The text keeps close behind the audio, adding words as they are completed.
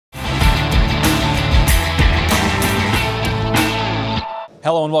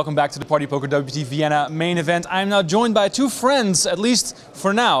Hello and welcome back to the Party Poker WPT Vienna Main Event. I'm now joined by two friends, at least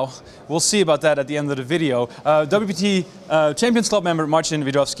for now. We'll see about that at the end of the video. WPT Champions Club member Marcin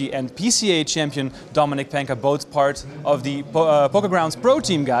Wydrowski and PCA champion Dominik Panka, both part of the PokerGround Pro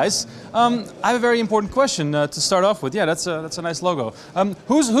team, guys. I have a very important question to start off with. Yeah, that's a nice logo.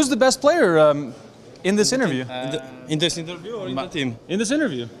 Who's the best player in this interview? In this interview or in the team? In this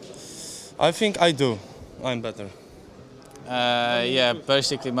interview. I think I do. I'm better. Yeah,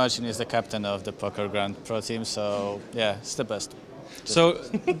 basically Marcin is the captain of the PokerGround Pro team, so yeah, it's the best. So,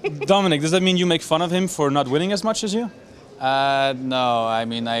 Dominik, does that mean you make fun of him for not winning as much as you? No, I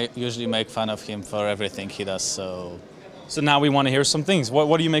mean I usually make fun of him for everything he does. So now we want to hear some things.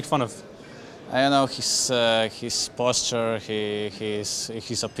 What do you make fun of? I don't know, his posture,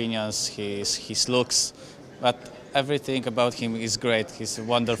 his opinions, his looks, but everything about him is great. He's a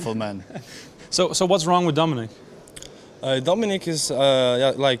wonderful man. So what's wrong with Dominik? Dominik is,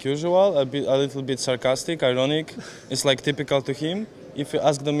 yeah, like usual, a little bit sarcastic, ironic. It's like typical to him. If you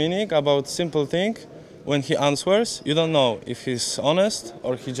ask Dominik about simple thing, when he answers, you don't know if he's honest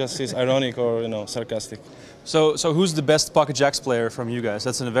or he just is ironic or sarcastic. So who's the best pocket jacks player from you guys?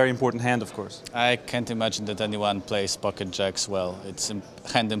 That's a very important hand, of course. I can't imagine that anyone plays pocket jacks well. It's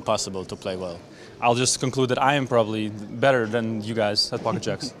hand impossible to play well. I'll just conclude that I am probably better than you guys at pocket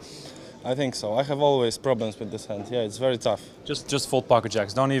jacks. I think so. I have always problems with this hand. Yeah, it's very tough. Just fold pocket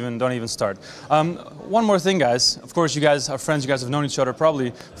jacks. Don't even start. One more thing, guys. Of course, you guys are friends. You guys have known each other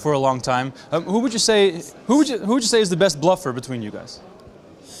probably for a long time. Who would you say is the best bluffer between you guys?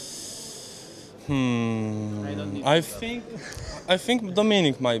 I think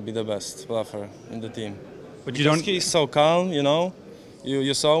Dominik might be the best bluffer in the team. But you don't. He's so calm,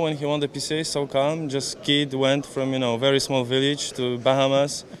 You saw when he won the PCA, so calm. Just kid went from very small village to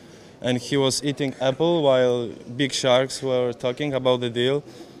Bahamas. And he was eating apple while big sharks were talking about the deal.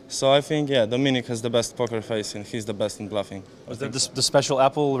 So I think, yeah, Dominik has the best poker face and he's the best in bluffing. Was that the special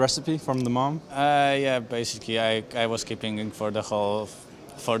apple recipe from the mom? Yeah, basically I was keeping it for the whole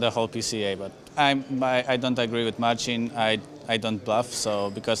PCA, but I don't agree with Marcin. I don't bluff, so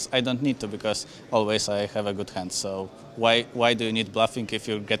because I don't need to, because always I have a good hand. So why do you need bluffing if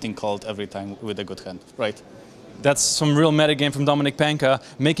you're getting called every time with a good hand, right? That's some real metagame from Dominik Panka,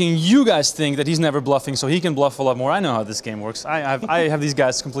 making you guys think that he's never bluffing, so he can bluff a lot more. I know how this game works. I have these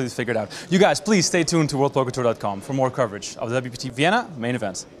guys completely figured out. You guys, please stay tuned to worldpokertour.com for more coverage of the WPT Vienna Main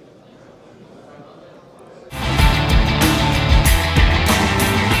Event.